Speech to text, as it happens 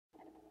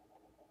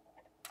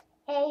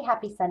Hey,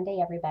 happy Sunday,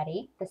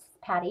 everybody. This is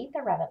Patty,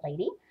 the Rabbit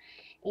Lady,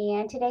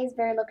 and today's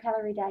Very Low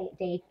Calorie Diet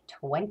Day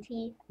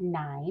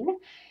 29.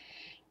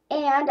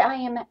 And I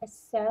am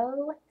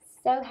so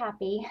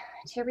happy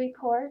to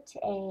report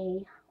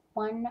a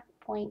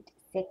 1.6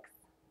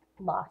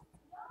 loss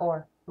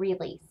or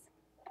release.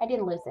 I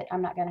didn't lose it.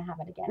 I'm not going to have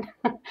it again.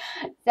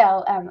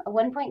 So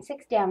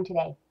 1.6 down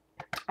today.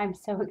 I'm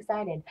so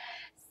excited.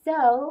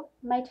 So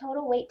my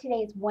total weight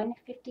today is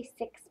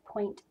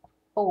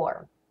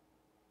 156.4.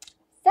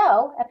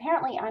 So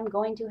apparently I'm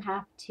going to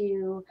have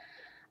to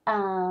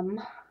um,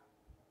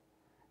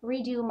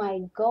 redo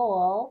my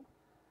goal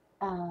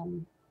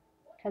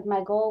because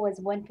my goal was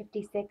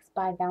 156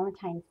 by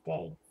Valentine's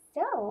Day.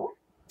 So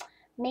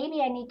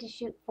maybe I need to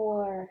shoot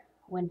for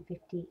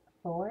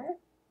 154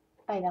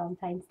 by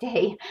Valentine's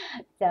Day.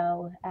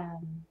 So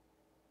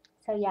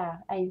so yeah,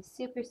 I'm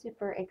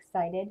super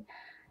excited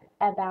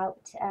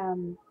about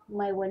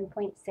my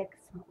 1.6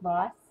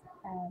 loss.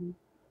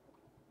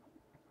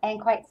 And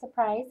quite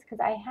surprised because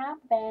I have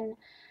been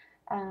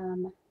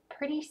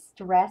pretty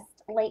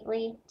stressed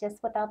lately,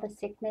 just with all the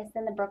sickness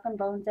and the broken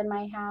bones in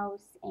my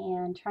house,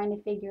 and trying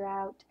to figure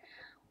out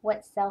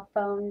what cell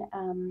phone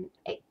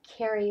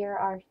carrier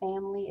our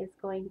family is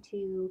going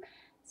to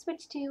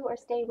switch to or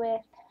stay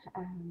with.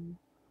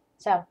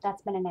 So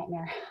that's been a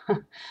nightmare.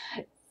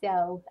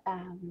 so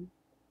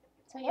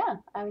so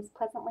yeah, I was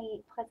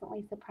pleasantly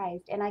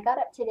surprised, and I got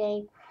up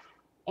today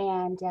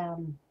and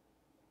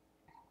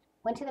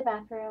went to the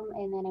bathroom,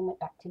 and then I went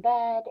back to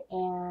bed,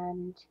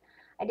 and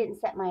I didn't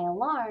set my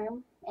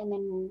alarm, and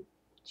then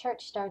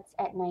church starts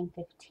at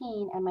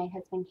 9:15, and my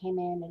husband came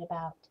in at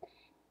about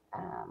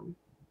um,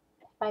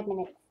 5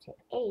 minutes to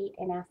 8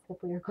 and asked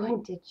if we were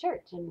going to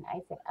church, and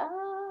I said,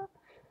 I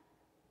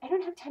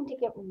don't have time to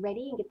get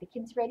ready and get the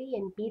kids ready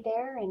and be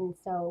there, and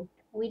so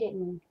we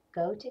didn't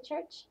go to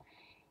church.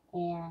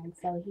 And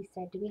so he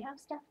said, do we have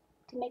stuff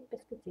to make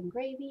biscuits and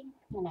gravy?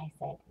 And I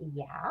said,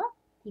 yeah.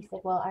 He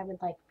said, well, I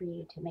would like for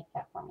you to make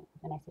that for me.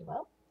 And I said,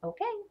 well,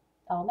 okay,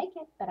 I'll make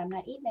it, but I'm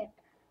not eating it.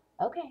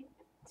 Okay.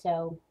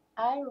 So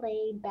I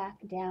laid back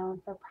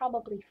down for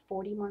probably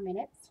 40 more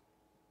minutes,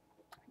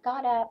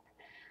 got up,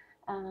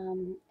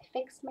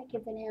 fixed my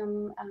kids and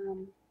him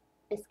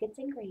biscuits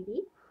and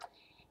gravy,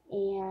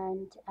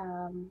 and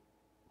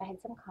I had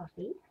some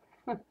coffee,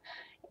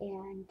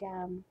 and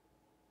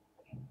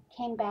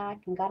came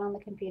back and got on the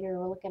computer,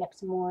 looking up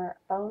some more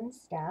phone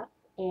stuff,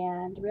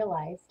 and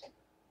realized,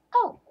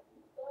 oh,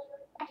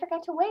 I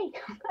forgot to weigh.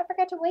 I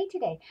forgot to weigh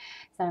today.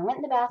 So I went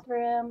to the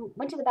bathroom,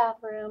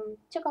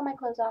 took all my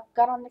clothes off,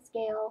 got on the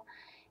scale,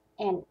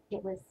 and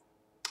it was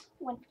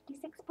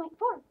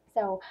 156.4.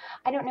 So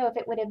I don't know if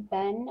it would have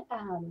been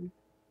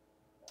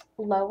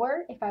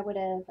lower if I would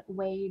have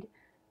weighed,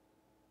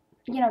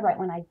 right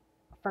when I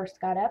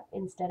first got up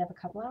instead of a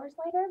couple hours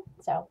later.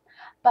 So,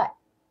 but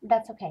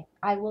that's okay.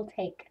 I will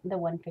take the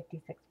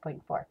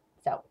 156.4.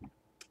 So,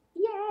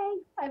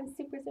 yay! I'm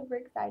super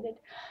excited.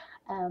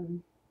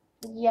 Um,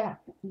 yeah,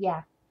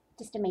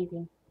 just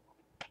amazing.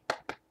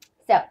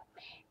 So,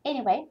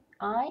 anyway,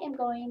 I am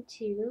going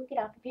to get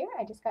off of here.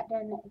 I just got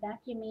done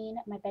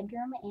vacuuming my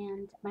bedroom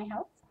and my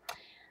house.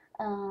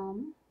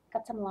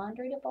 Got some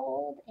laundry to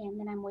fold, and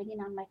then I'm waiting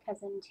on my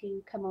cousin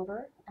to come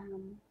over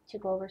to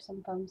go over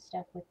some phone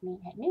stuff with me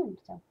at noon.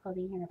 So he'll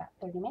be here in about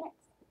 30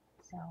 minutes.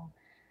 So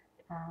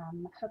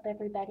hope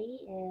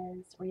everybody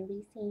is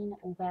releasing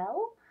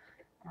well,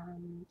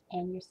 and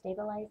you're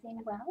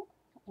stabilizing well.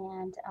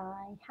 And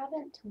I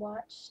haven't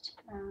watched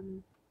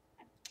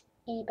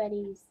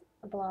anybody's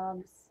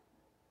vlogs,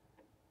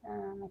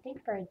 I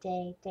think for a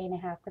day and a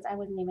half, because I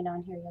wasn't even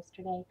on here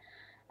yesterday.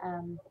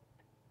 Um,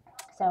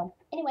 so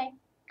anyway,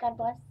 God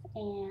bless,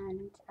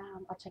 and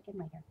I'll check in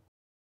later.